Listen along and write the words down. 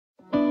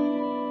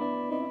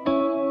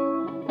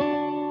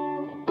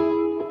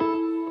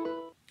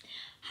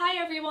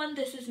Hi everyone,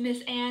 this is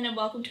Miss Anne and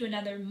welcome to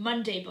another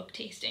Monday book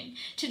tasting.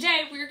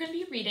 Today we're going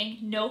to be reading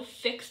No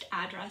Fixed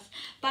Address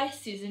by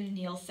Susin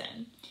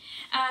Nielsen.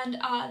 And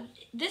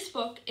this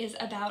book is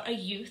about a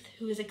youth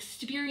who is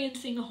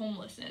experiencing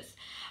homelessness.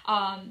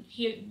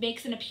 He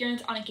makes an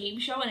appearance on a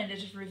game show, and it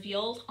is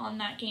revealed on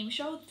that game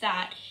show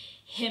that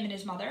him and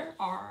his mother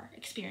are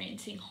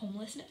experiencing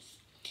homelessness.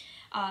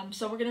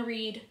 So we're going to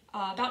read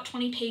about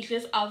 20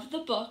 pages of the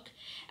book,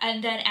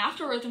 and then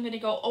afterwards I'm going to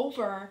go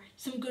over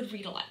some good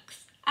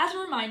read-alects. As a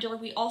reminder,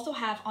 we also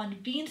have on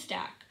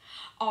Beanstack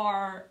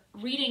our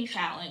reading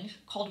challenge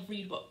called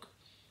Read Book,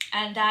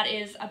 and that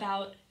is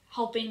about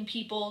helping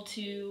people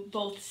to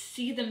both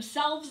see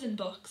themselves in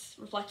books,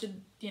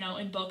 reflected,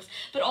 in books,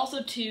 but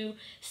also to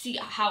see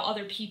how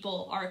other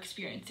people are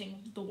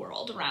experiencing the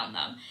world around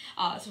them.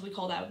 So we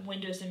call that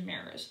Windows and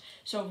Mirrors.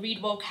 So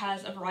Read Book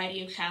has a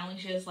variety of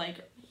challenges,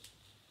 like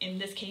in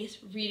this case,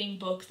 reading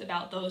books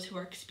about those who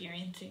are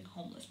experiencing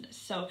homelessness.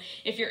 So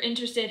if you're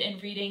interested in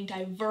reading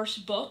diverse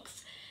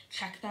books,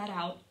 check that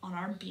out on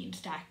our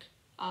Beanstack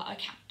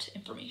account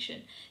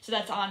information. So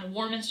that's on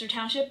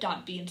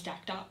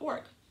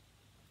warminstertownship.beanstack.org.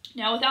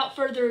 Now, without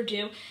further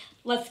ado,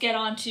 let's get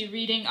on to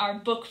reading our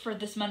book for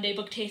this Monday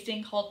book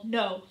tasting called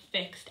No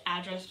Fixed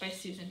Address by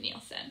Susin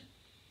Nielsen.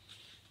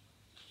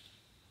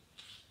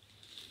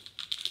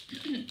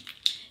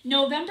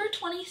 November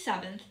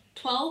 27th,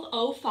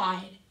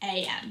 12:05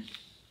 a.m.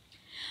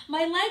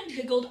 My leg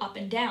jiggled up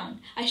and down.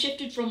 I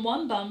shifted from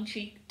one bum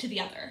cheek to the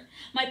other.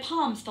 My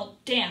palms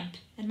felt damp,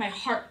 and my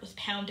heart was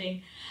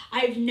pounding.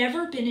 I've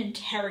never been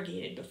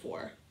interrogated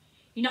before.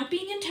 You're not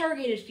being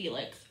interrogated,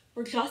 Felix.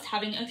 We're just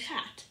having a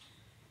chat.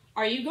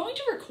 Are you going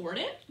to record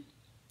it?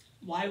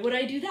 Why would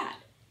I do that?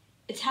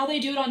 It's how they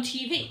do it on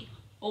TV.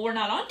 Well, we're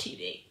not on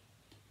TV.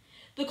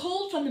 The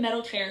cold from the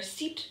metal chair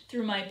seeped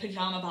through my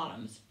pajama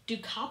bottoms. Do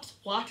cops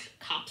watch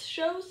cops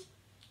shows?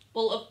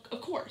 Well,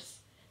 of course.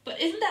 But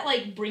isn't that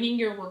like bringing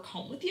your work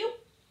home with you?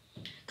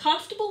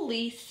 Constable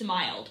Lee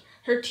smiled.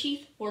 Her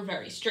teeth were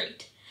very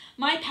straight.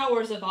 My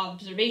powers of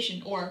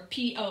observation, or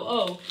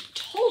POO,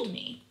 told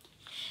me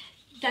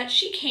that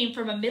she came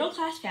from a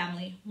middle-class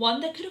family,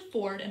 one that could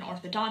afford an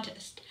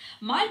orthodontist.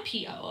 My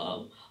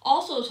POO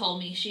also told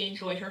me she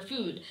enjoyed her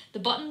food. The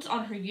buttons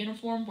on her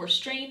uniform were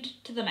strained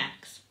to the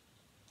max.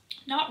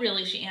 Not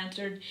really, she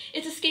answered.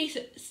 It's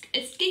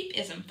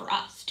escapism for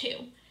us,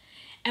 too.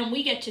 And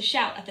we get to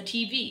shout at the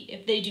TV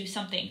if they do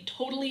something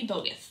totally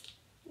bogus.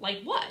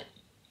 Like what?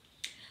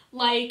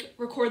 Like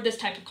record this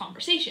type of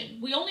conversation.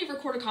 We only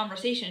record a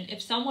conversation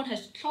if someone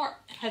has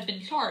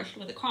been charged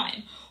with a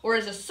crime or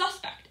is a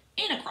suspect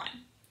in a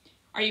crime.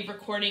 Are you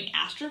recording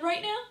Astrid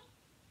right now?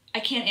 I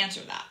can't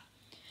answer that.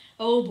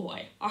 Oh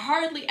boy, I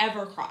hardly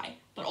ever cry,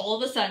 but all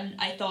of a sudden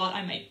I thought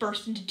I might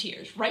burst into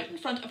tears right in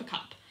front of a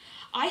cop.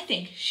 I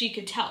think she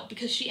could tell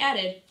because she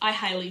added, I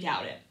highly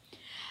doubt it.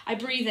 I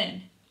breathe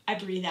in, I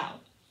breathe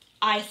out.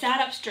 I sat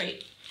up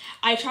straight.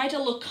 I tried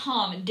to look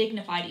calm and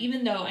dignified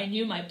even though I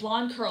knew my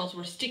blonde curls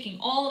were sticking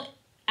all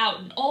out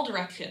in all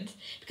directions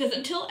because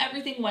until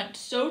everything went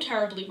so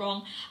terribly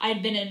wrong, I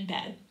had been in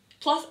bed.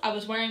 Plus, I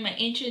was wearing my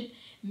ancient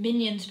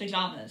Minions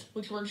pajamas,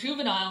 which were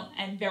juvenile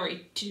and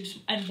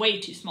way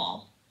too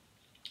small.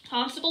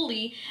 Constable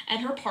Lee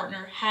and her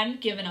partner hadn't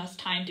given us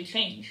time to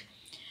change.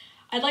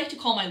 I'd like to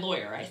call my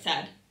lawyer, I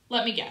said.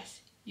 Let me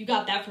guess, you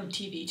got that from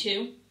TV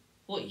too?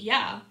 Well,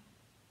 yeah.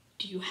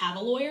 Do you have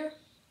a lawyer?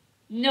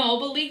 No,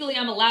 but legally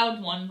I'm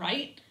allowed one,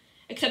 right?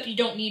 Except you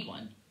don't need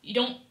one.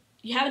 You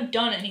haven't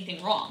done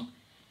anything wrong.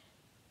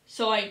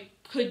 So I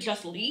could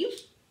just leave?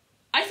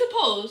 I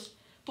suppose,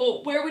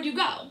 but where would you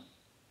go?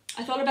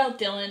 I thought about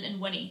Dylan and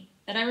Winnie.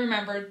 Then I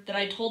remembered that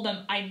I told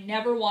them I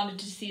never wanted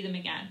to see them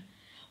again.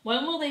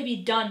 When will they be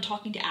done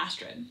talking to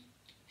Astrid?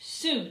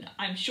 Soon,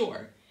 I'm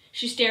sure.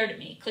 She stared at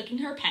me, clicking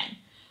her pen.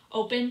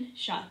 Open,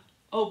 shut,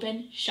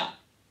 open, shut.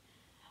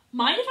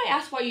 Mind if I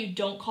ask why you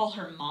don't call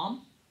her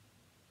Mom?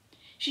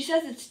 She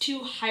says it's too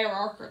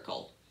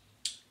hierarchical.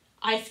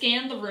 I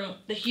scanned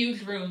the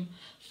huge room,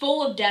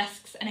 full of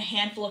desks and a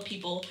handful of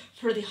people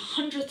for the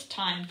 100th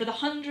time. For the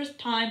 100th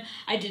time,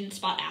 I didn't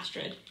spot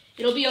Astrid.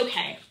 It'll be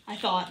okay, I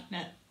thought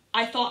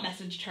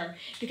messaged her,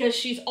 because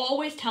she's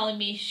always telling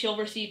me she'll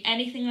receive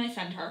anything I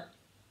send her.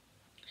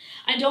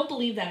 I don't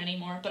believe that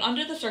anymore, but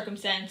under the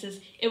circumstances,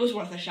 it was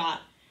worth a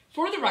shot.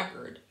 For the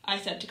record, I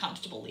said to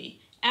Constable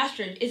Lee,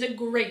 Astrid is a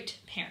great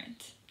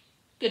parent.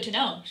 Good to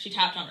know, she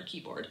tapped on her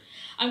keyboard.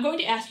 I'm going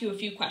to ask you a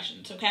few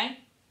questions, okay?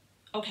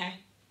 Okay.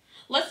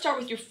 Let's start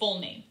with your full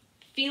name.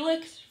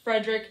 Felix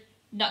Frederick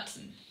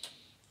Knudsen.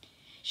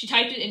 She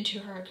typed it into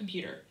her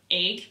computer.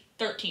 Age,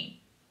 13.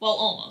 Well,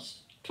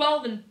 almost.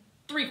 12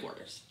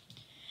 3/4.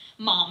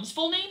 Mom's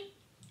full name?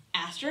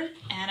 Astrid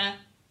Anna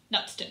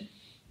Knudsen.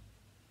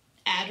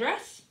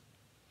 Address?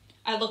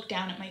 I looked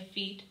down at my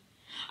feet.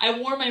 I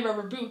wore my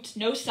rubber boots,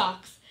 no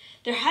socks.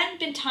 There hadn't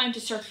been time to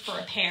search for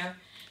a pair.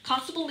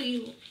 Constable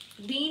Lee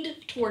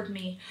leaned toward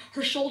me.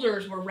 Her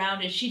shoulders were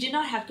rounded. She did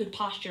not have good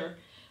posture.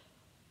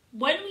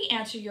 When we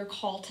answered your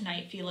call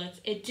tonight, Felix,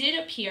 it did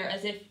appear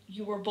as if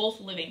you were both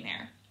living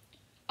there.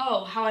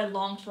 Oh, how I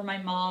longed for my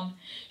mom.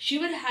 She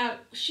would have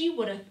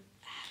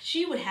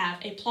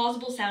a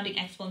plausible sounding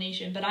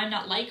explanation, but I'm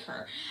not like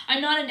her.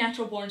 I'm not a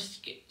natural born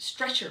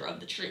stretcher of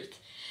the truth.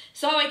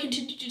 So I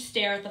continued to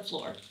stare at the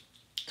floor.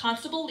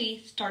 Constable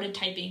Lee started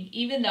typing,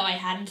 even though I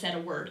hadn't said a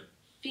word.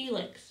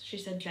 Felix, she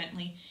said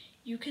gently,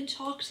 you can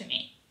talk to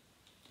me.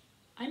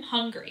 I'm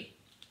hungry.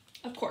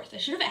 Of course, I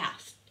should have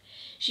asked.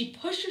 She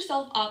pushed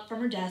herself up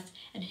from her desk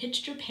and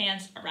hitched her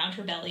pants around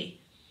her belly.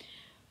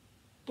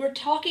 We're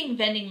talking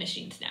vending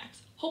machine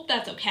snacks. Hope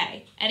that's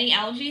okay. Any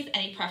allergies?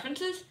 Any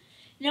preferences?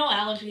 No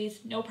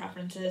allergies, no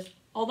preferences,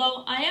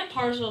 although I am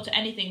partial to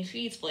anything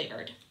cheese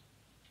flavored.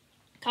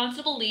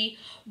 Constable Lee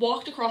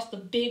walked across the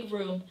big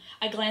room.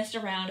 I glanced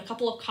around. A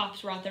couple of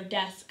cops were at their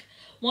desk.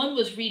 One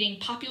was reading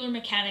Popular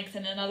Mechanics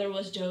and another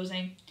was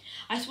dozing.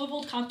 I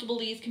swiveled Constable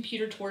Lee's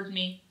computer toward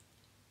me.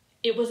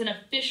 It was an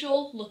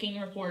official-looking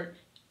report.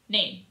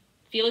 Name,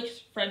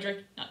 Felix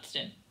Frederick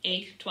Knutston,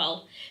 age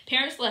 12.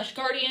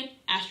 Parent/guardian,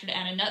 Astrid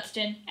Anna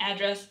Knutston.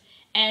 Address,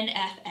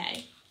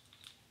 NFA.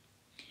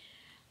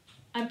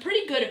 I'm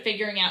pretty good at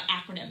figuring out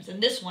acronyms,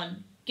 and this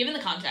one, given the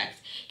context,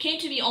 came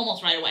to me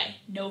almost right away.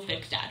 No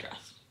fixed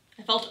address.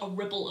 I felt a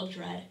ripple of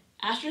dread.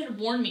 Astrid had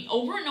warned me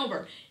over and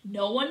over,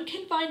 no one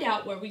can find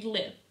out where we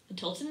live.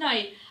 Until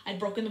tonight, I'd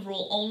broken the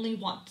rule only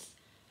once.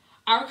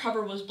 Our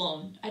cover was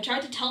blown. I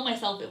tried to tell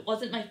myself it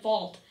wasn't my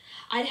fault.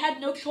 I'd had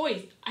no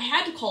choice. I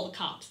had to call the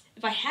cops.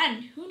 If I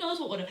hadn't, who knows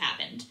what would have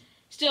happened.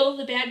 Still,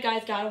 the bad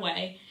guys got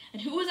away.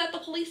 And who was at the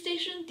police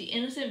station? The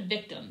innocent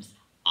victims.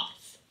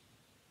 Us.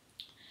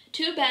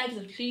 2 bags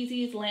of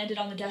cheesies landed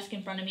on the desk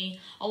in front of me,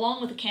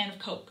 along with a can of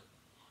Coke.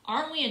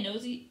 Aren't we a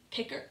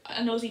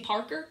nosy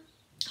Parker?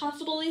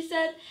 Constable Lee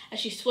said, as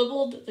she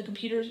swiveled the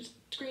computer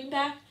screen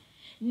back.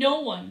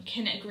 No one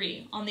can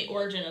agree on the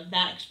origin of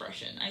that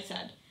expression, I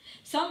said.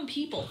 Some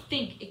people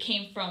think it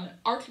came from an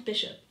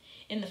archbishop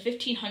in the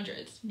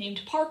 1500s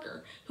named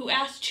Parker, who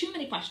asked too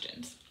many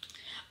questions.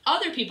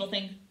 Other people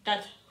think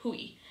that's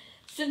hooey,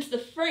 since the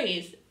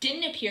phrase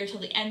didn't appear till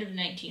the end of the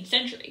 19th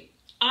century.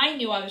 I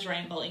knew I was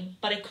rambling,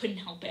 but I couldn't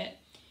help it.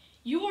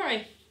 You are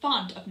a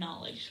font of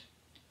knowledge.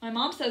 My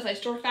mom says I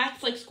store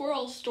facts like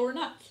squirrels store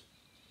nuts.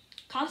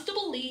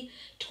 Constable Lee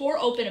tore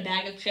open a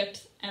bag of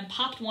chips and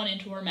popped one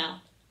into her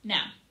mouth.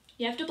 Now,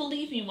 you have to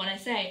believe me when I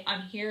say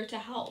I'm here to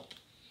help.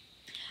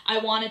 I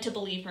wanted to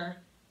believe her,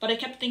 but I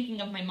kept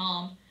thinking of my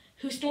mom,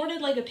 who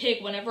snorted like a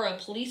pig whenever a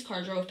police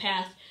car drove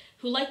past,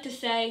 who liked to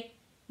say,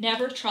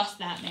 never trust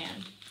that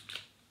man.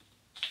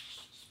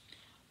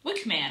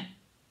 Which man?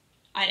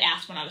 I'd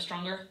asked when I was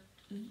stronger.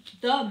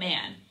 The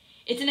man.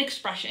 It's an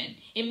expression.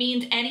 It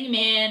means any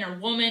man or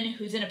woman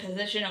who's in a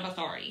position of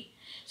authority.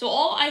 So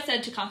all I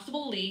said to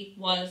Constable Lee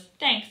was,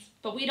 thanks,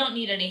 but we don't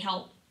need any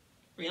help.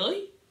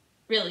 Really?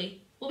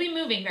 Really. We'll be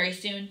moving very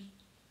soon.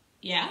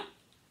 Yeah?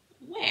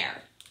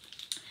 Where?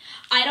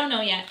 I don't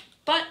know yet,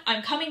 but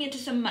I'm coming into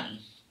some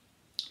money.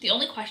 The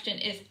only question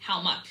is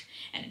how much.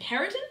 An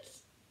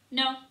inheritance?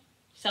 No.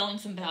 Selling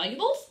some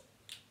valuables?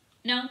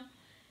 No.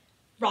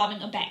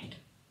 Robbing a bank?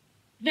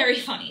 Very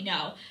funny,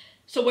 no.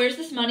 So where's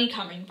this money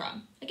coming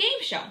from? A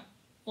game show.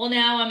 Well,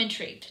 now I'm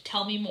intrigued.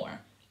 Tell me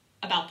more.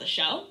 About the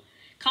show?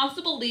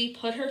 Constable Lee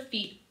put her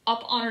feet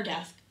up on her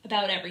desk.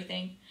 About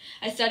everything.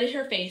 I studied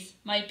her face.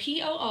 My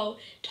POO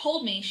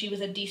told me she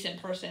was a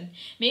decent person.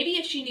 Maybe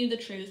if she knew the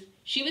truth,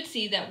 she would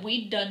see that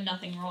we'd done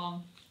nothing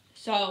wrong.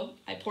 So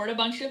I poured a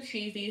bunch of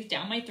cheesies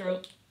down my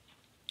throat.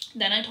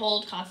 Then I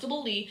told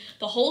Constable Lee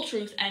the whole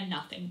truth and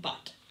nothing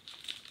but.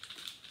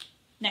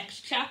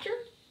 Next chapter.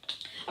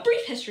 A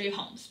brief history of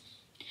homes.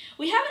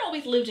 We haven't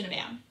always lived in a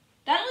van.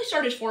 That only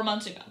started 4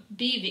 months ago.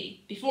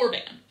 BV, before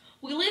van.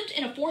 We lived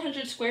in a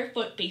 400 square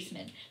foot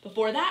basement.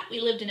 Before that, we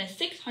lived in a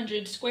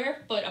 600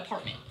 square foot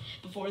apartment.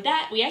 Before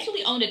that, we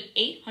actually owned an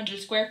 800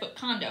 square foot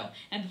condo.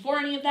 And before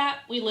any of that,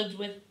 we lived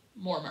with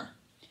Mormor.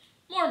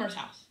 Mormor's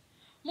house.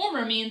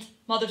 Mormor means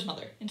mother's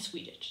mother in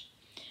Swedish.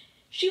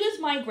 She was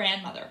my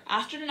grandmother.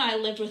 Astrid and I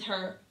lived with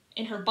her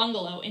in her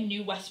bungalow in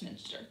New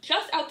Westminster,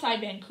 just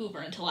outside Vancouver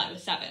until I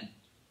was 7.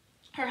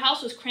 Her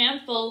house was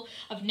crammed full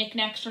of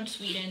knickknacks from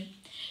Sweden.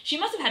 She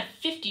must have had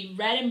 50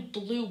 red and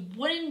blue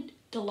wooden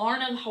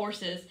Dalarna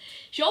horses.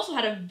 She also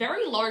had a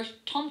very large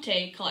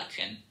tomte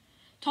collection.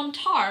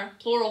 Tomtar,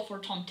 plural for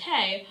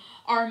tomte,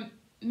 are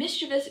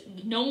mischievous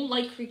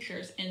gnome-like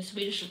creatures in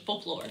Swedish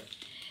folklore.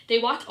 They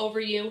watch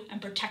over you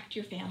and protect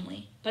your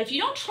family. But if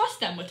you don't trust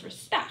them with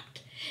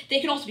respect,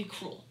 they can also be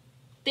cruel.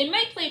 They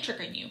might play a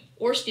trick on you,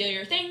 or steal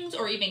your things,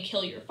 or even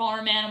kill your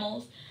farm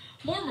animals.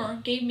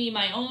 Mormor gave me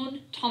my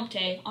own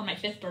tomte on my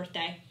 5th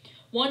birthday,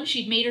 one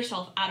she'd made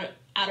herself out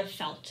of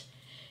felt.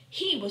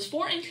 He was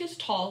 4 inches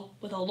tall,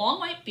 with a long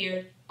white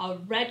beard, a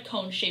red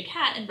cone-shaped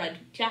hat, and red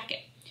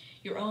jacket.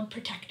 Your own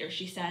protector,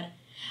 she said.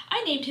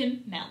 I named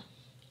him Mel.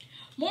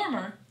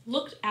 Mormor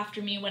looked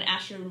after me when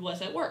Astrid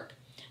was at work.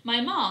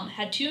 My mom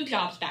had 2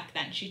 jobs back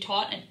then. She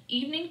taught an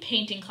evening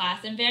painting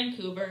class in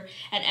Vancouver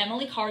at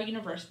Emily Carr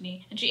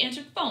University, and she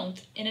answered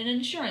phones in an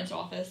insurance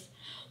office.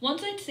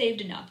 Once I'd saved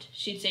enough,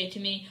 she'd say to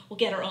me, we'll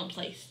get our own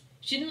place.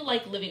 She didn't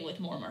like living with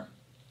Mormor.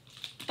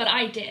 But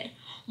I did.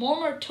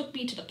 Mormor took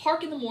me to the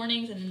park in the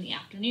mornings, and in the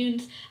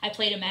afternoons, I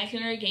played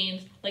imaginary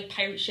games like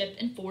Pirate Ship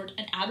and Fort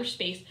and Outer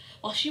Space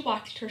while she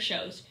watched her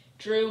shows.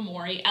 Drew,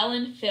 Maury,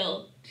 Ellen,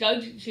 Phil,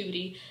 Judge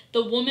Judy,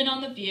 The Woman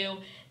on the View.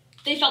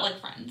 They felt like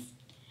friends.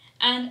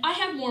 And I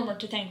have Mormor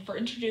to thank for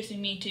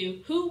introducing me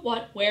to Who,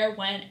 What, Where,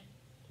 When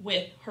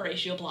with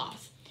Horatio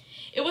Blas.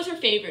 It was her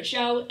favorite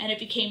show, and it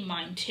became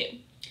mine too.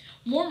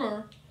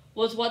 Mormor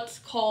was what's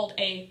called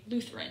a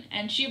Lutheran,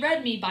 and she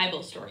read me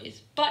Bible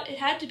stories, but it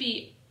had to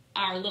be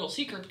our little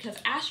secret because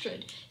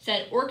Astrid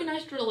said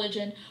organized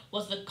religion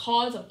was the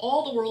cause of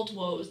all the world's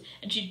woes,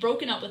 and she'd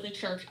broken up with the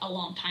church a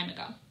long time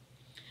ago.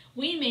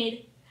 We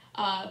made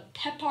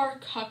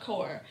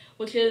pepparkakor,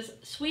 which is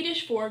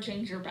Swedish for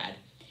gingerbread,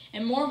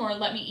 and Mormor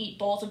let me eat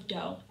balls of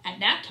dough. At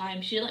nap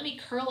time, she let me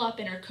curl up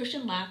in her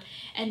cushioned lap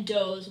and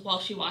doze while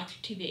she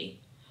watched TV.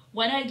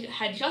 When I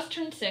had just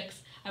turned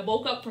 6, I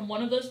woke up from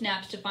one of those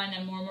naps to find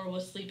that Mormor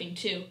was sleeping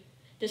too.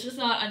 This was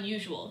not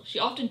unusual. She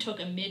often took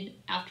a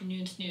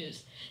mid-afternoon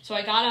snooze, so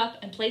I got up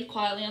and played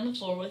quietly on the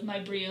floor with my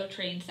Brio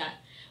train set,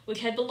 which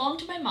had belonged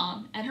to my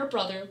mom and her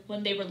brother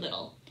when they were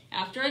little.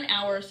 After an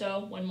hour or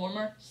so, when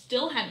Mormor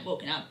still hadn't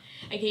woken up,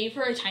 I gave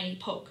her a tiny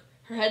poke.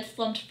 Her head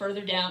slumped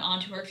further down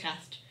onto her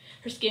chest.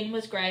 Her skin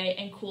was gray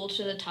and cool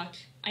to the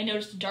touch. I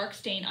noticed a dark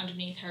stain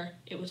underneath her.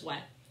 It was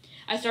wet.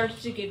 I started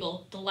to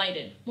giggle,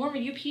 delighted.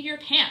 Mormor, you peed your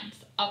pants.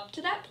 Up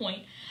to that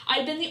point, I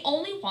had been the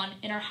only one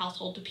in our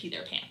household to pee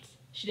their pants.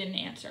 She didn't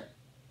answer.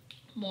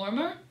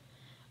 Mormor?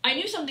 I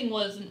knew something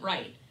wasn't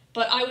right,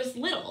 but I was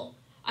little.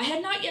 I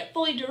had not yet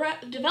fully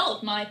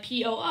developed my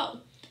POO.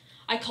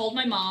 I called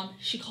my mom.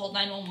 She called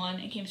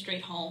 911 and came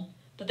straight home,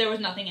 but there was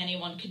nothing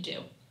anyone could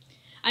do.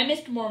 I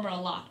missed Mormor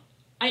a lot.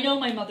 I know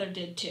my mother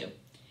did too.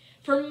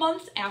 For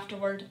months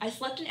afterward, I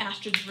slept in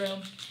Astrid's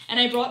room, and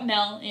I brought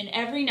Mel in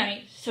every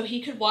night so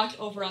he could watch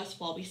over us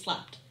while we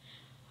slept.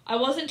 I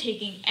wasn't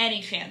taking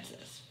any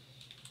chances.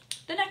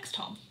 The next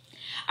home.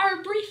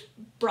 Our brief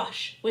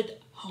brush with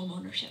home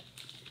ownership.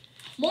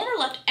 Mormor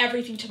left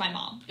everything to my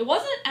mom. It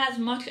wasn't as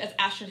much as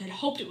Astrid had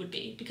hoped it would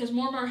be, because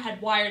Mormor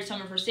had wired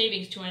some of her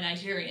savings to a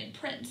Nigerian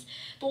prince.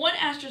 But when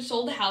Astrid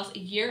sold the house a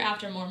year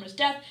after Mormor's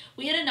death,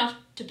 we had enough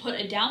to put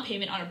a down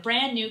payment on a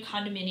brand new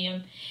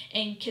condominium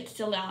in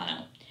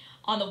Kitsilano,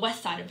 on the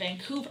west side of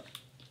Vancouver.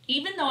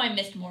 Even though I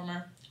missed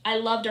Mormor, I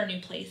loved our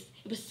new place.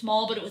 It was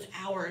small, but it was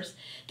ours.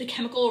 The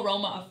chemical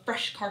aroma of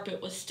fresh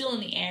carpet was still in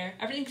the air.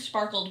 Everything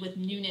sparkled with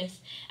newness.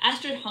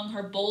 Astrid hung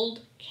her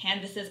bold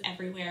canvases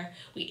everywhere.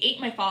 We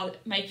ate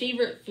my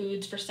favorite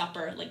foods for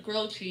supper, like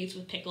grilled cheese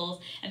with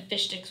pickles and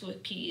fish sticks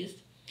with peas.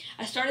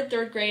 I started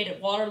 3rd grade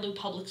at Waterloo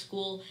Public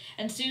School,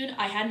 and soon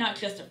I had not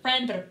just a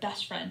friend, but a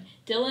best friend,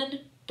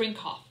 Dylan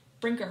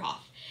Brinkerhoff.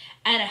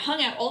 And I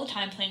hung out all the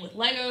time playing with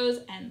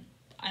Legos and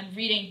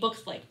reading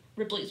books like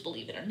Ripley's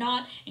Believe It or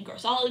Not and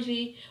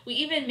Grossology. We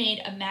even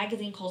made a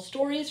magazine called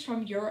Stories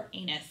from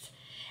Uranus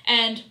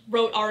and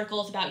wrote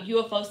articles about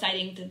UFO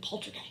sightings and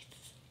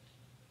poltergeists.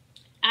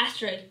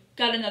 Astrid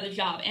got another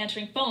job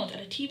answering phones at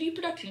a TV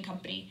production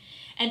company,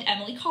 and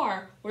Emily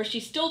Carr, where she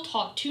still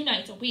taught 2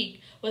 nights a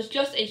week, was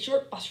just a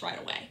short bus ride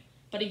away.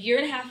 But a year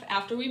and a half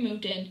after we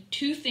moved in,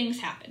 2 things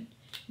happened.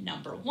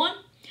 Number 1,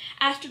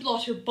 Astrid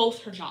lost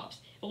both her jobs.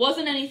 It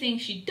wasn't anything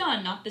she'd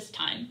done, not this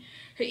time.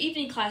 Her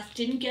evening class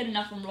didn't get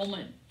enough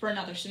enrollment for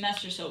another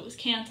semester, so it was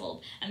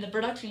canceled, and the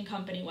production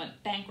company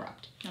went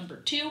bankrupt. Number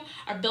 2,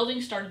 our building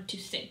started to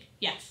sink.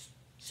 Yes,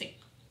 sink.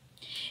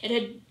 It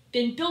had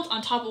been built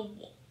on top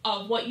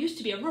of what used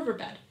to be a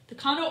riverbed. The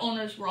condo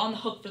owners were on the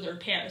hook for the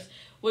repairs,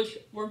 which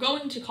were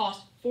going to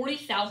cost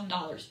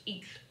 $40,000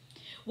 each.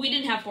 We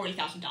didn't have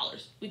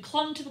 $40,000. We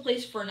clung to the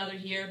place for another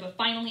year, but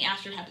finally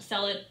Astrid had to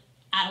sell it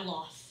at a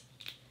loss.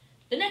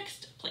 The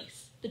next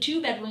place, the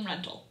 2-bedroom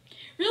rental.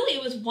 Really,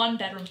 it was 1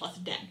 bedroom plus a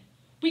den.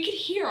 We could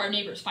hear our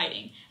neighbors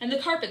fighting, and the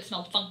carpet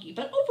smelled funky,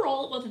 but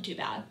overall it wasn't too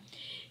bad.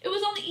 It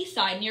was on the east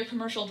side near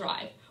Commercial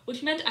Drive,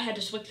 which meant I had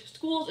to switch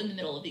schools in the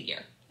middle of the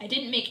year. I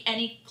didn't make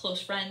any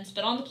close friends,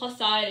 but on the plus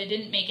side, I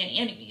didn't make any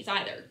enemies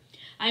either.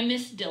 I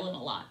missed Dylan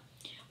a lot.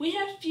 We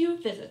had a few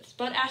visits,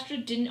 but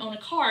Astrid didn't own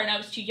a car and I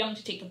was too young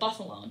to take the bus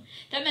alone.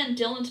 That meant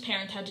Dylan's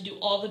parents had to do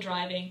all the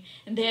driving,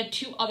 and they had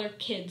 2 other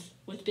kids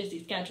with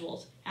busy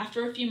schedules.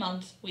 After a few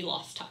months, we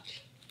lost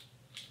touch.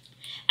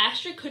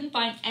 Astrid couldn't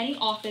find any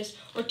office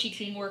or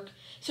teaching work,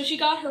 so she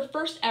got her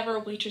first ever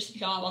waitress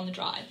job on the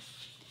drive.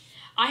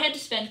 I had to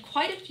spend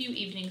quite a few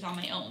evenings on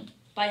my own,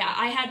 but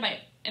I had my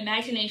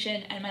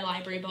imagination and my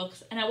library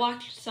books, and I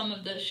watched some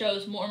of the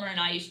shows Mormor and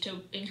I used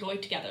to enjoy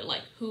together,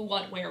 like Who,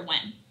 What, Where,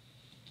 When.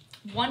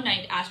 One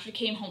night, Astrid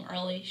came home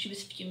early. She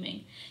was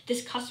fuming.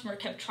 This customer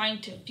kept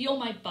trying to feel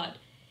my butt.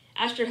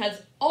 Astrid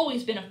has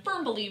always been a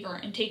firm believer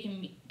in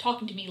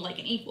talking to me like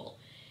an equal.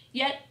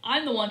 Yet,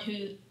 I'm the one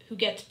who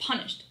gets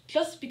punished,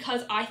 just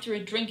because I threw a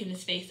drink in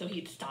his face so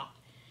he'd stop.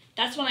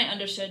 That's when I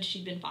understood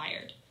she'd been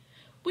fired.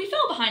 We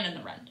fell behind on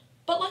the rent,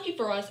 but lucky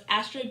for us,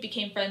 Astrid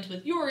became friends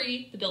with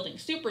Yuri, the building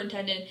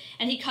superintendent,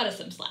 and he cut us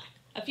some slack.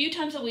 A few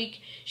times a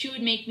week, she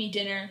would make me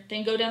dinner,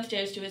 then go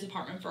downstairs to his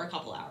apartment for a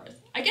couple hours.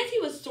 I guess he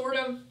was sort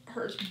of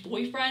her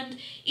boyfriend,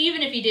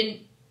 even if he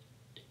didn't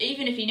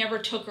even if he never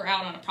took her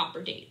out on a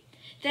proper date.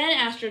 Then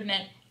Astrid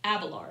met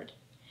Abelard.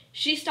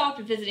 She stopped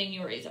visiting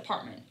Yuri's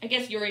apartment. I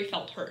guess Yuri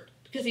felt hurt,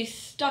 because he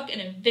stuck an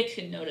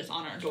eviction notice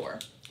on our door.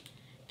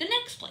 The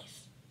next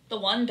place, the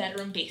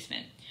one-bedroom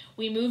basement.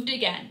 We moved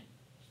again,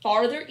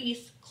 farther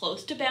east,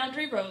 close to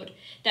Boundary Road.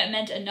 That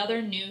meant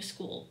another new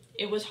school.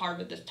 It was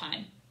harder this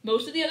time.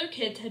 Most of the other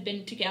kids had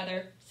been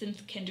together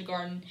since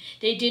kindergarten.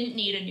 They didn't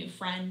need a new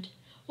friend.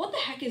 "What the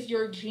heck is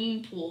your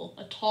gene pool?"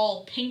 a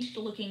tall,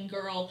 pinched-looking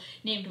girl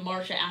named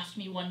Marcia asked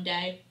me one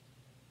day.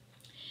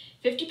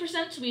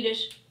 50%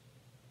 Swedish,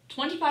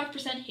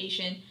 25%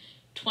 Haitian,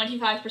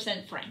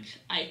 25% French,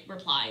 I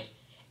replied.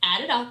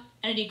 Add it up,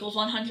 and it equals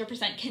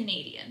 100%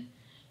 Canadian.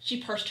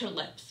 She pursed her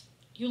lips.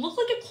 "You look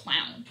like a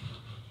clown."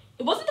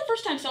 It wasn't the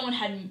first time someone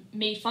had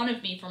made fun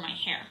of me for my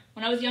hair.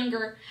 When I was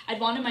younger, I'd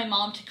wanted my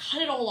mom to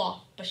cut it all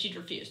off, but she'd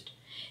refused.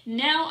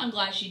 Now I'm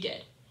glad she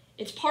did.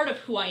 It's part of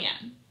who I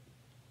am.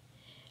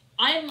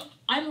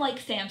 I'm like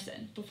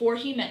Samson before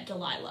he met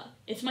Delilah.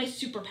 It's my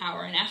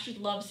superpower, and Astrid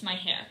loves my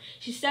hair.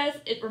 She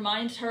says it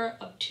reminds her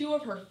of two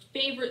of her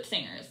favorite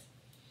singers,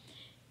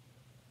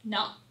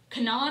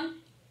 Kanan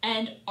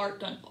and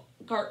Art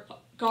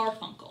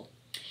Garfunkel.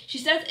 She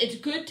says it's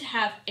good to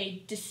have a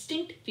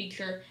distinct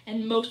feature,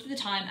 and most of the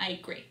time I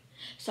agree.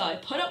 So I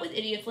put up with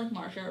idiots like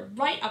Marcia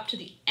right up to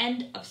the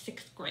end of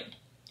 6th grade.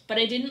 But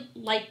I didn't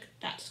like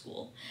that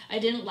school. I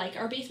didn't like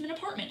our basement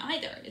apartment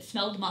either. It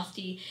smelled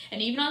musty,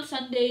 and even on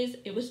Sundays,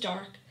 it was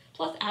dark.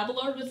 Plus,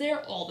 Abelard was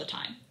there all the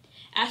time.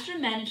 Astrid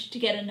managed to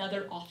get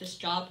another office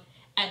job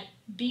at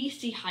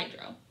BC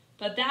Hydro,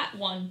 but that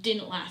one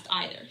didn't last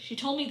either. She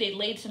told me they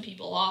laid some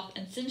people off,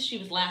 and since she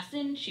was last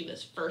in, she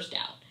was first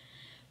out.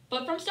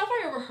 But from stuff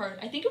I overheard,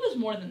 I think it was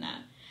more than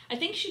that. I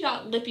think she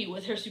got lippy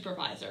with her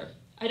supervisor.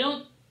 "I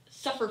don't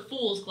suffer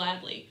fools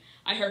gladly,"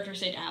 I heard her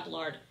say to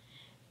Abelard.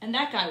 And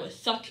that guy was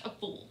such a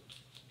fool.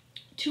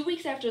 2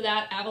 weeks after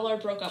that,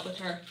 Abelard broke up with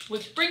her,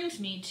 which brings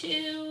me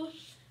to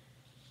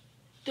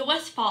the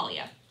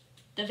Westphalia,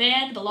 the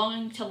van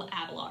belonging to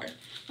Abelard.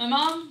 My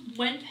mom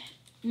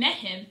met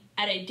him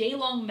at a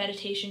day-long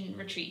meditation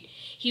retreat.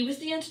 He was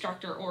the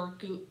instructor or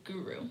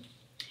guru.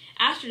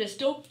 Astrid is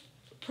still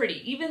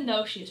pretty, even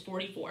though she is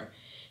 44.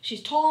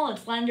 She's tall and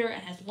slender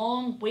and has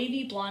long,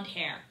 wavy blonde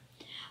hair.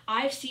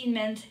 I've seen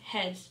men's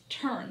heads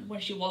turn when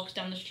she walks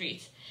down the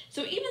streets.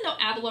 So even though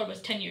Abelard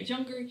was 10 years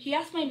younger, he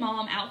asked my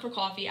mom out for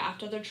coffee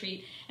after the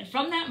retreat, and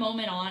from that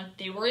moment on,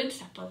 they were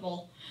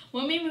inseparable.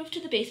 When we moved to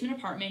the basement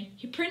apartment,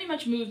 he pretty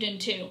much moved in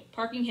too,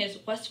 parking his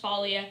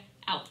Westphalia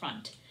out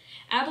front.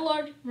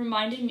 Abelard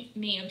reminded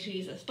me of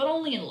Jesus, but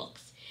only in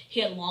looks. He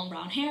had long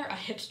brown hair, a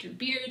hipster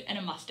beard, and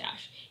a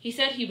mustache. He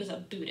said he was a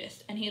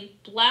Buddhist, and he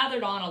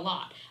blathered on a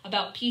lot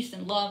about peace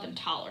and love and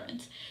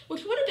tolerance,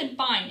 which would have been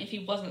fine if he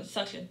wasn't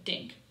such a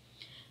dink.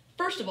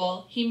 First of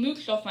all, he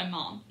mooched off my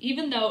mom,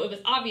 even though it was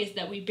obvious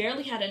that we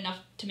barely had enough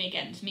to make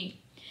ends meet.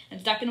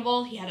 And second of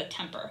all, he had a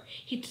temper.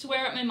 He'd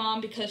swear at my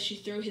mom because she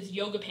threw his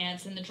yoga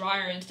pants in the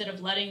dryer instead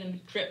of letting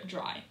them drip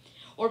dry,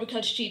 or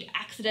because she'd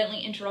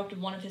accidentally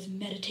interrupted one of his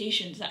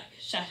meditation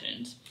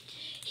sessions.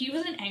 He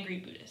was an angry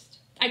Buddhist.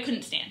 I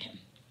couldn't stand him.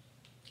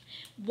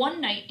 One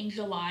night in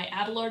July,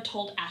 Abelard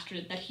told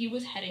Astrid that he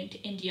was heading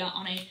to India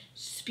on a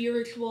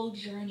spiritual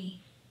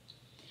journey,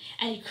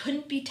 and he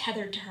couldn't be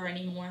tethered to her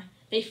anymore.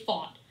 They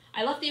fought.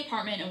 I left the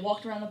apartment and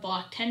walked around the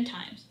block 10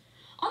 times.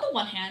 On the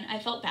one hand, I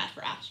felt bad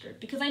for Astrid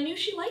because I knew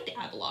she liked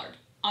Abelard.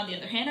 On the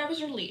other hand, I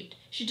was relieved.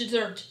 She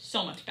deserved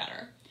so much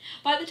better.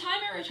 By the time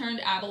I returned,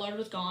 Abelard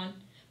was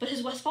gone, but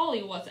his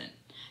Westphalia wasn't.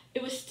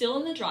 It was still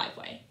in the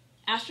driveway.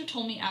 Astrid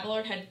told me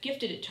Abelard had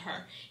gifted it to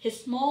her,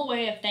 his small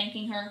way of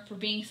thanking her for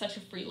being such a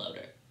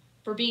freeloader.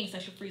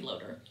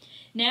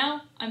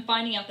 Now, I'm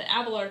finding out that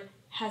Abelard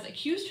has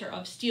accused her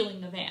of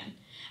stealing the van.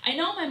 I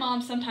know my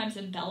mom sometimes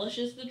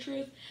embellishes the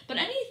truth, but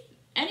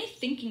any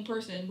thinking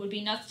person would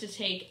be nuts to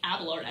take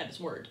Abelard at his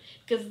word,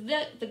 because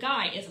the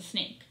guy is a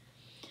snake.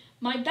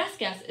 My best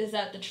guess is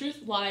that the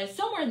truth lies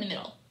somewhere in the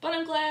middle, but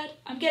I'm glad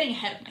I'm getting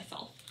ahead of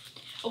myself.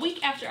 A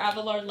week after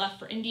Abelard left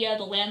for India,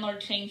 the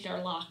landlord changed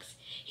our locks.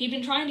 He'd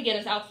been trying to get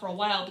us out for a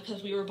while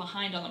because we were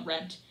behind on the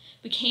rent.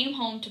 We came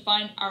home to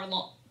find our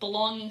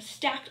belongings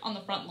stacked on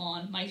the front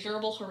lawn. My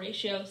gerbil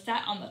Horatio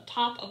sat on the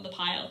top of the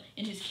pile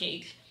in his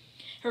cage.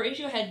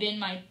 Horatio had been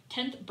my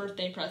 10th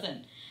birthday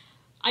present.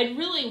 I'd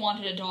really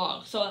wanted a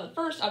dog, so at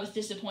first I was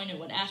disappointed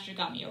when Astrid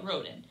got me a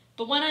rodent.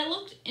 But when I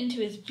looked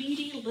into his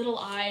beady little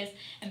eyes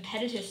and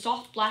petted his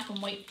soft black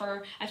and white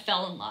fur, I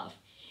fell in love.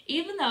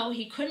 Even though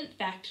he couldn't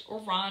fect or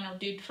run or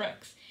do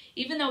tricks,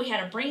 even though he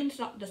had a brain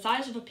the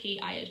size of a pea,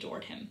 I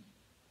adored him.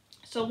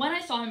 So when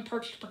I saw him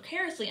perched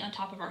precariously on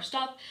top of our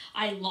stuff,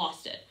 I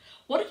lost it.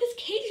 What if his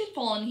cage had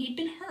fallen and he'd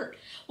been hurt?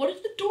 What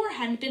if the door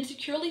hadn't been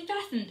securely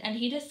fastened and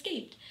he'd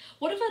escaped?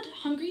 What if a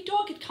hungry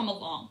dog had come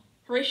along?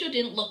 Horatio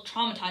didn't look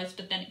traumatized,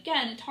 but then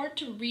again, it's hard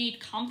to read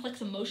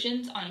complex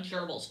emotions on a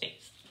gerbil's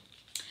face.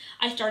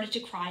 I started to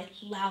cry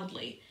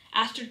loudly.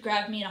 Astrid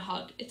grabbed me in a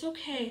hug. "It's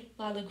okay,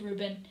 Lila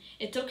Grubin.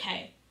 It's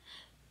okay."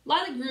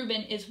 Lila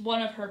Gruben is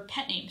one of her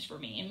pet names for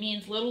me. It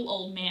means little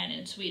old man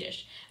in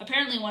Swedish.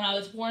 Apparently when I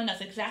was born,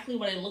 that's exactly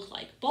what I look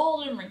like,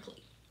 bald and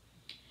wrinkly.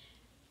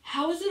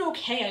 How is it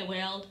okay, I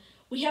wailed.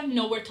 We have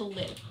nowhere to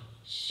live.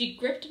 She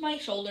gripped my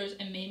shoulders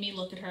and made me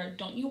look at her.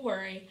 Don't you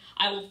worry,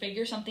 I will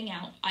figure something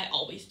out. I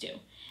always do.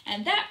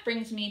 And that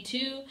brings me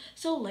to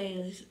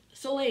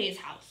Soleil's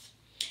house.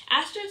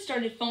 Astrid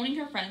started phoning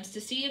her friends to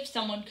see if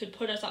someone could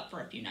put us up for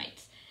a few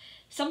nights.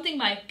 Something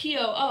my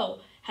POO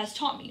has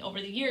taught me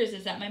over the years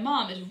is that my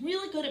mom is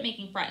really good at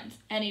making friends,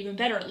 and even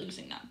better at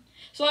losing them.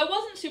 So I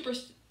wasn't super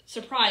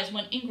surprised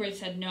when Ingrid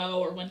said no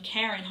or when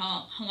Karen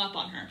hung up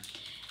on her.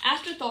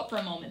 Astrid thought for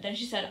a moment, then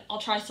she said, I'll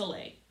try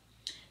Soleil.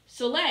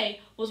 Soleil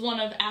was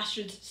one of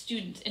Astrid's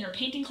students in her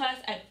painting class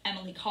at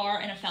Emily Carr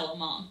and a fellow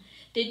mom.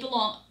 They'd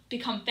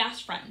become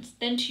fast friends.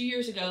 Then 2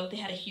 years ago, they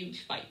had a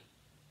huge fight.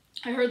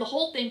 I heard the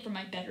whole thing from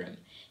my bedroom. It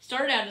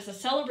started out as a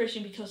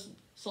celebration because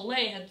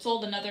Soleil had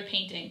sold another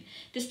painting,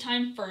 this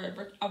time for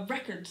a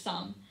record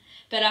sum.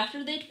 But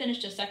after they'd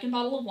finished a second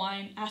bottle of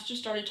wine, Astrid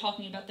started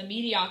talking about the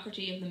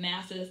mediocrity of the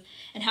masses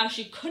and how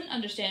she couldn't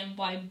understand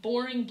why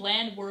boring,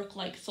 bland work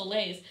like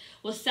Soleil's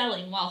was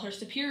selling while her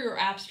superior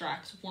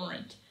abstracts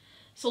weren't.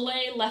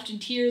 Soleil left in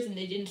tears and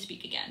they didn't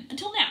speak again,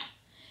 until now.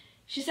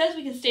 She says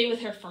we can stay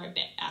with her for a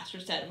bit,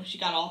 Astrid said when she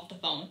got off the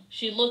phone.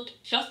 She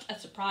looked just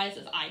as surprised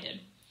as I did.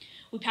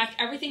 We packed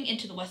everything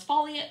into the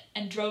Westfalia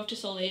and drove to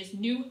Soleil's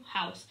new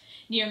house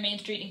near Main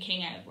Street in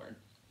King Edward.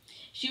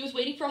 She was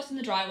waiting for us in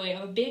the driveway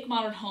of a big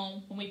modern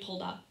home when we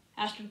pulled up.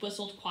 Astrid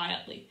whistled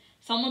quietly.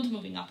 Someone's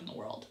moving up in the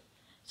world.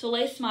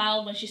 Soleil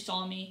smiled when she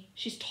saw me.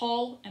 She's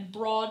tall and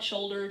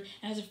broad-shouldered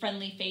and has a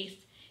friendly face.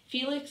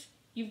 Felix,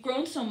 you've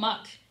grown so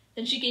much.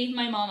 Then she gave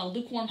my mom a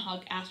lukewarm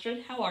hug.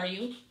 Astrid, how are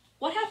you?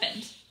 What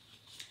happened?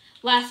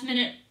 Last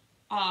minute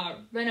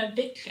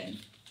renovation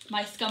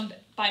by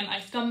my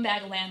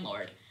scumbag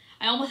landlord.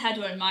 I almost had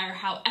to admire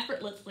how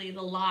effortlessly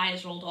the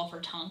lies rolled off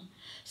her tongue.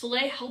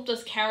 Soleil helped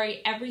us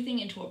carry everything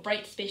into a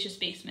bright, spacious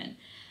basement.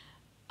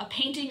 A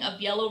painting of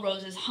yellow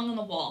roses hung on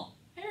the wall.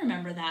 I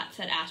remember that,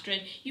 said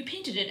Astrid. You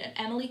painted it at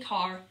Emily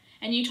Carr,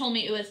 and you told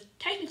me it was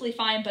technically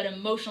fine but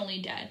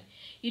emotionally dead.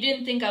 You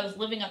didn't think I was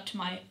living up to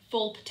my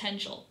full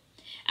potential.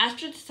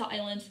 Astrid's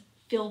silence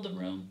filled the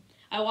room.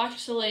 I watched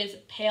Soleil's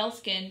pale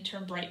skin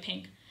turn bright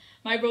pink.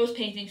 My rose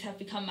paintings have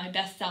become my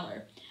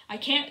bestseller. I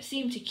can't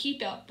seem to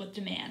keep up with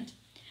demand.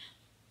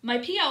 My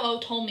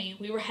POO told me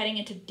we were heading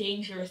into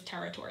dangerous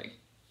territory.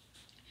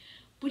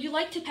 Would you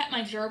like to pet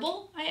my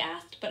gerbil? I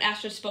asked, but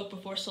Astrid spoke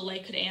before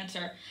Soleil could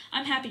answer.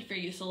 I'm happy for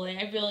you, Soleil,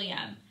 I really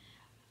am.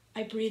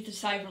 I breathed a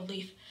sigh of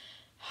relief.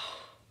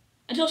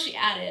 Until she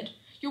added,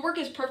 your work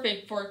is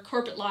perfect for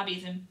corporate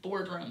lobbies and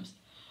boardrooms.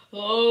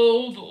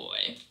 Oh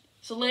boy.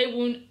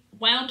 Soleil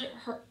wound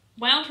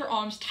her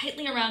arms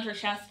tightly around her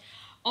chest.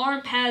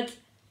 Our parents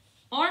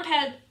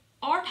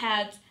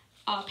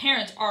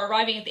are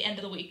arriving at the end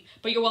of the week,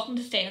 but you're welcome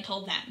to stay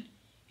until then.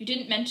 You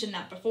didn't mention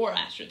that before,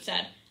 Astrid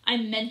said.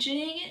 I'm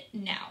mentioning it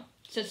now,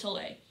 said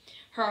Soleil,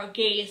 her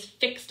gaze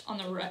fixed on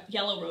the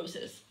yellow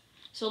roses.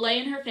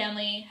 Soleil and her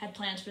family had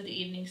plans for the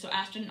evening, so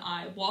Astrid and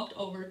I walked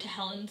over to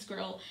Helen's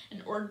Grill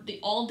and ordered the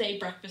all-day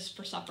breakfast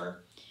for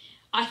supper.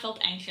 I felt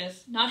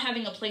anxious. Not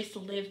having a place to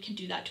live can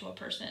do that to a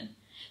person.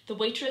 The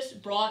waitress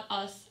brought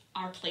us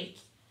our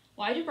plates.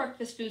 Why do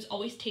breakfast foods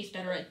always taste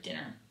better at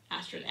dinner?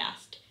 Astrid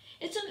asked.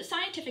 It's a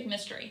scientific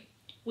mystery.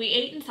 We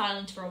ate in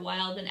silence for a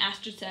while, then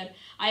Astrid said,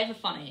 I have a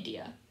fun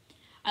idea.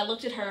 I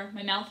looked at her,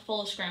 my mouth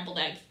full of scrambled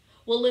eggs.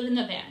 We'll live in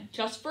the van,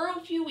 just for a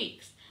few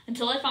weeks,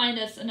 until I find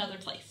us another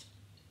place.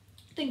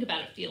 Think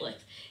about it,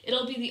 Felix.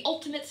 It'll be the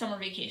ultimate summer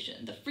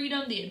vacation. The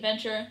freedom, the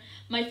adventure.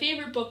 My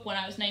favorite book when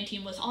I was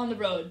 19 was On the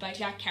Road by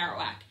Jack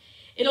Kerouac.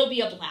 It'll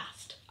be a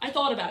blast. I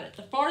thought about it.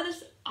 The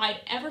farthest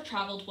I'd ever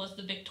traveled was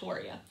the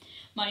Victoria.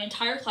 My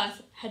entire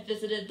class had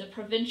visited the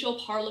provincial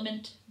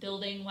parliament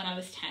building when I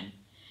was 10.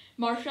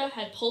 Marcia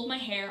had pulled my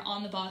hair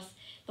on the bus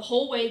the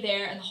whole way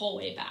there and the whole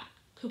way back.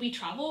 Could we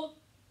travel?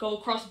 Go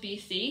across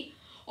BC?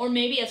 Or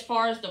maybe as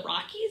far as the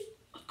Rockies?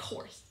 Of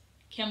course.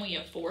 Can we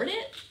afford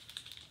it?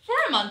 For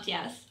a month,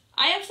 yes.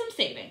 I have some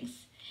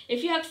savings.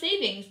 If you have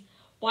savings,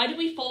 why do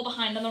we fall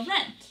behind on the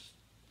rent?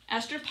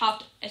 Astrid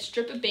popped a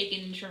strip of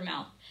bacon into her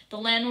mouth. The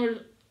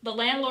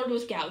landlord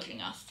was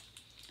gouging us.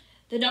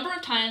 The number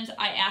of times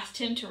I asked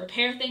him to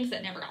repair things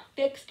that never got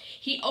fixed,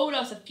 he owed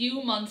us a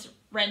few months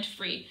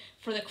rent-free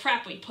for the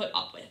crap we put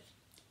up with.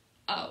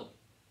 Oh,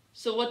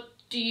 so what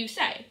do you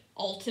say?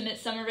 Ultimate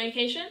summer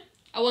vacation?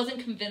 I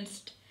wasn't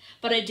convinced,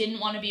 but I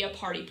didn't want to be a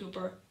party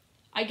pooper.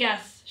 I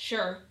guess,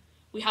 sure.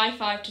 We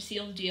high-fived to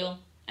seal the deal,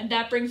 and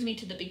that brings me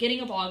to the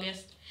beginning of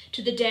August,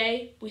 to the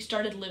day we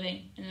started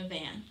living in a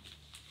van.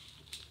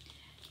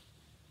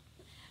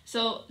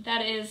 So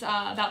that is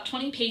about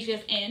 20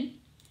 pages in,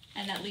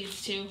 and that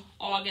leads to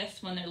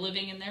August when they're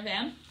living in their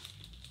van.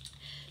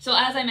 So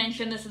as I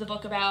mentioned, this is a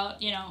book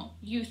about,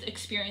 youth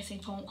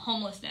experiencing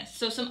homelessness.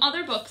 So some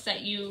other books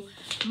that you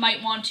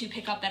might want to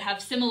pick up that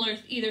have similar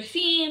either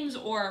themes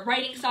or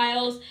writing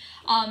styles,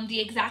 The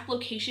Exact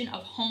Location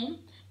of Home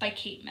by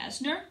Kate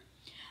Messner.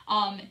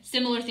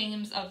 Similar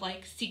themes of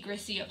like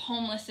secrecy of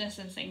homelessness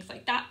and things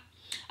like that.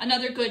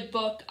 Another good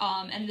book,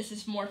 and this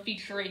is more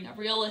featuring a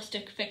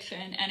realistic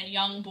fiction and a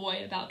young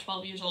boy about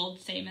 12 years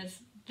old, same as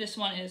this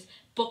one, is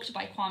Booked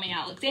by Kwame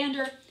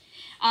Alexander.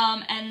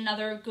 And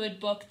another good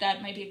book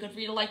that might be a good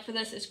read-alike for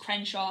this is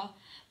Crenshaw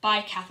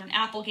by Catherine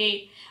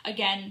Applegate.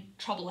 Again,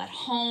 trouble at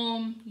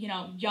home, you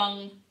know,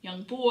 young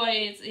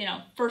boys, you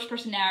know,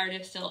 first-person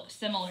narrative, still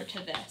similar to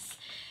this.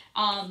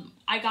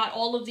 I got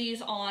all of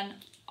these on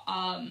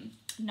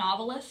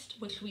Novelist,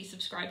 which we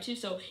subscribe to.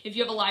 So if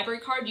you have a library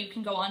card, you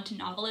can go on to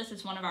Novelist.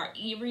 It's one of our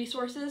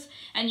e-resources,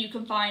 and you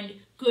can find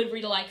good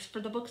read-alikes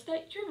for the books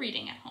that you're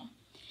reading at home.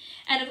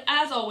 And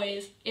as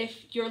always,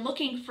 if you're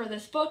looking for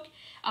this book,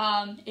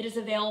 it is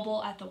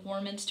available at the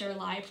Warminster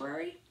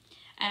Library.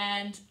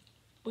 And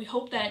we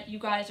hope that you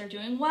guys are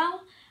doing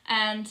well,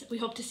 and we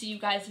hope to see you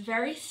guys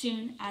very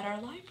soon at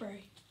our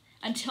library.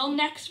 Until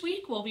next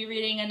week, we'll be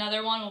reading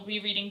another one. We'll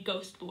be reading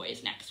Ghost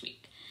Boys next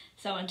week.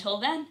 So until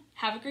then,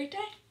 have a great day.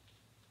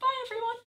 Bye, everyone.